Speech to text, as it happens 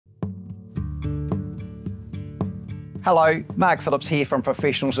Hello, Mark Phillips here from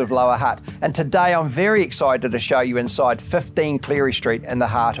Professionals of Lower Hutt, and today I'm very excited to show you inside 15 Cleary Street in the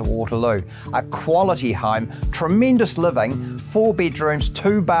heart of Waterloo. A quality home, tremendous living, 4 bedrooms,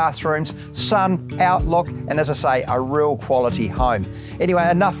 2 bathrooms, sun, outlook, and as I say, a real quality home. Anyway,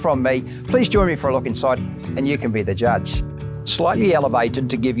 enough from me. Please join me for a look inside and you can be the judge. Slightly elevated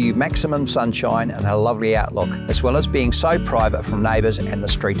to give you maximum sunshine and a lovely outlook, as well as being so private from neighbours and the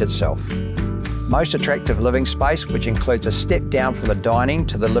street itself. Most attractive living space, which includes a step down from the dining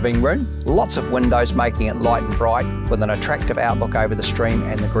to the living room, lots of windows making it light and bright with an attractive outlook over the stream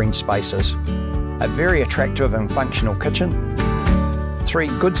and the green spaces. A very attractive and functional kitchen. 3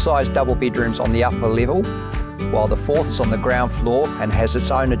 good-sized double bedrooms on the upper level, while the 4th is on the ground floor and has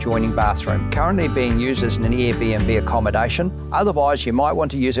its own adjoining bathroom, currently being used as an Airbnb accommodation. Otherwise, you might want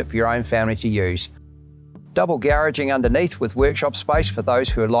to use it for your own family to use. Double garaging underneath with workshop space for those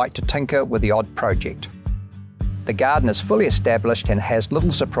who would like to tinker with the odd project. The garden is fully established and has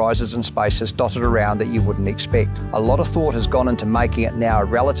little surprises and spaces dotted around that you wouldn't expect. A lot of thought has gone into making it now a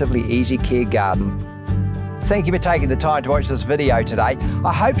relatively easy care garden. Thank you for taking the time to watch this video today.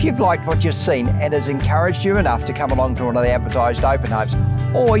 I hope you've liked what you've seen and has encouraged you enough to come along to one of the advertised open homes,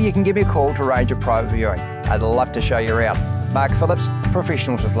 or you can give me a call to arrange a private viewing. I'd love to show you around. Mark Phillips,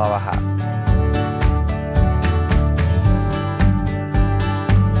 Professionals of Lower Hutt.